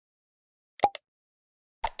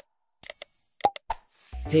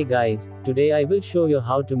Hey guys, today I will show you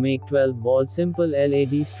how to make 12-volt simple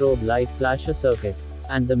LED strobe light flasher circuit.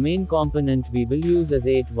 And the main component we will use is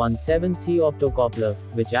 817C optocoupler,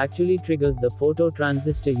 which actually triggers the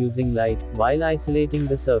phototransistor using light, while isolating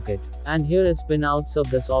the circuit. And here is pinouts of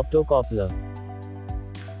this optocoupler.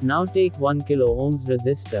 Now take 1 kilo ohms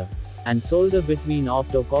resistor, and solder between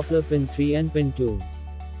optocoupler pin 3 and pin 2.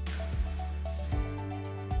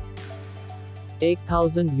 Take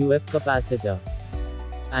 1000 UF capacitor,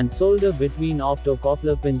 and solder between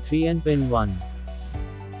optocoupler pin 3 and pin 1.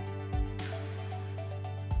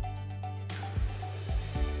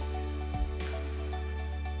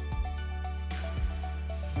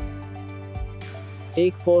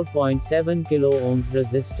 Take 4.7 kilo ohms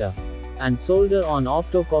resistor, and solder on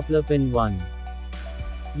optocoupler pin 1.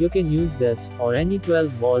 You can use this, or any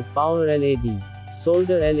 12-volt power LED.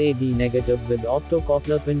 Solder LED negative with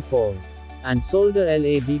optocoupler pin 4. And solder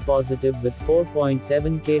LED positive with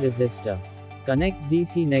 4.7K resistor. Connect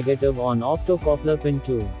DC negative on optocoupler pin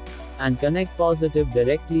 2. And connect positive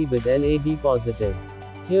directly with LED positive.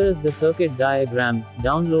 Here is the circuit diagram,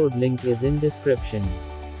 download link is in description.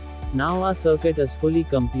 Now our circuit is fully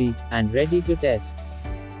complete, and ready to test.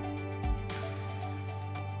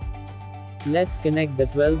 Let's connect the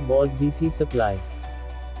 12-volt DC supply.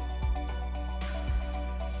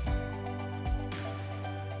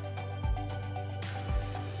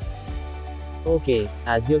 Okay,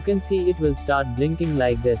 as you can see it will start blinking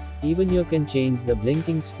like this. Even you can change the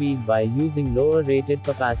blinking speed by using lower rated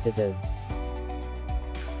capacitors.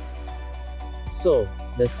 So,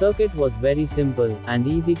 the circuit was very simple, and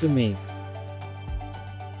easy to make.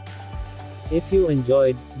 If you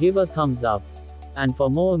enjoyed, give a thumbs up. And for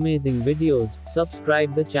more amazing videos,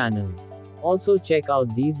 subscribe the channel. Also check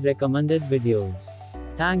out these recommended videos.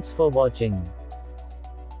 Thanks for watching.